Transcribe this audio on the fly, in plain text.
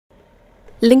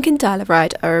Lincoln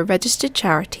Ride are a registered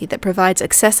charity that provides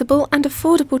accessible and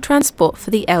affordable transport for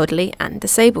the elderly and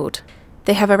disabled.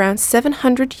 They have around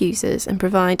 700 users and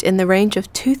provide in the range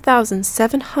of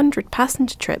 2,700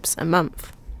 passenger trips a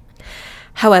month.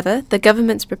 However, the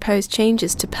government's proposed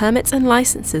changes to permits and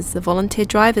licences the volunteer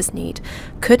drivers need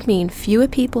could mean fewer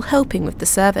people helping with the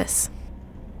service.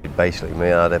 It basically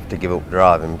mean I'd have to give up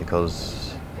driving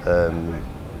because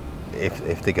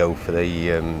if they go for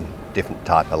the different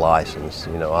type of licence,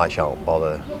 you know, I shan't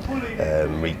bother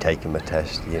retaking my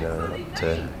test, you know,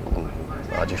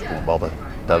 I just wouldn't bother.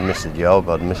 I'd miss the job,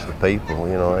 I'd miss the people,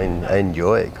 you know, I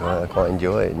enjoy it, I quite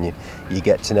enjoy it, and you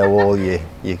get to know all your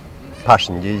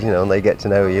passengers, you know, and they get to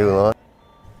know you. Like.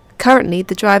 Currently,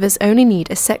 the drivers only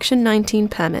need a Section 19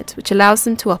 permit, which allows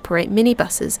them to operate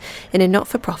minibuses in a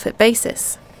not-for-profit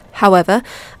basis. However,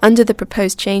 under the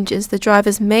proposed changes, the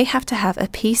drivers may have to have a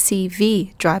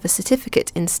PCV driver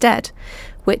certificate instead,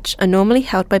 which are normally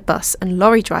held by bus and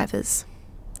lorry drivers.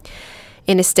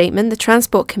 In a statement, the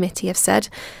Transport Committee have said,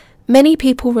 "Many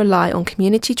people rely on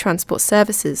community transport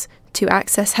services to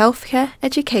access healthcare,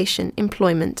 education,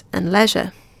 employment and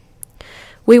leisure.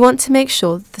 We want to make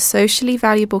sure that the socially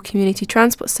valuable community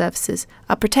transport services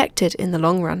are protected in the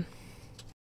long run."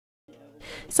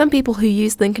 Some people who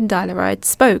use Lincoln Ride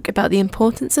spoke about the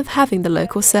importance of having the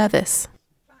local service.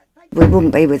 We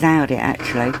wouldn't be without it,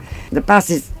 actually. The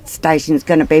bus station's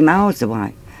going to be miles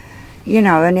away, you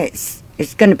know, and it's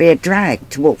going to be a drag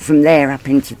to walk from there up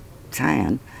into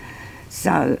town.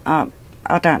 So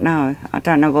I don't know. I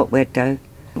don't know what we'd do.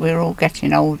 We're all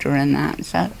getting older and that,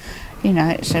 so, you know,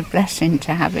 it's a blessing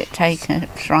to have it taken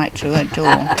right to her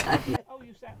door.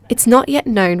 It's not yet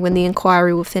known when the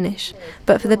inquiry will finish,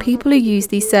 but for the people who use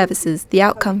these services, the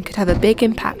outcome could have a big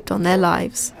impact on their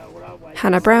lives.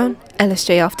 Hannah Brown,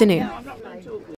 LSJ Afternoon.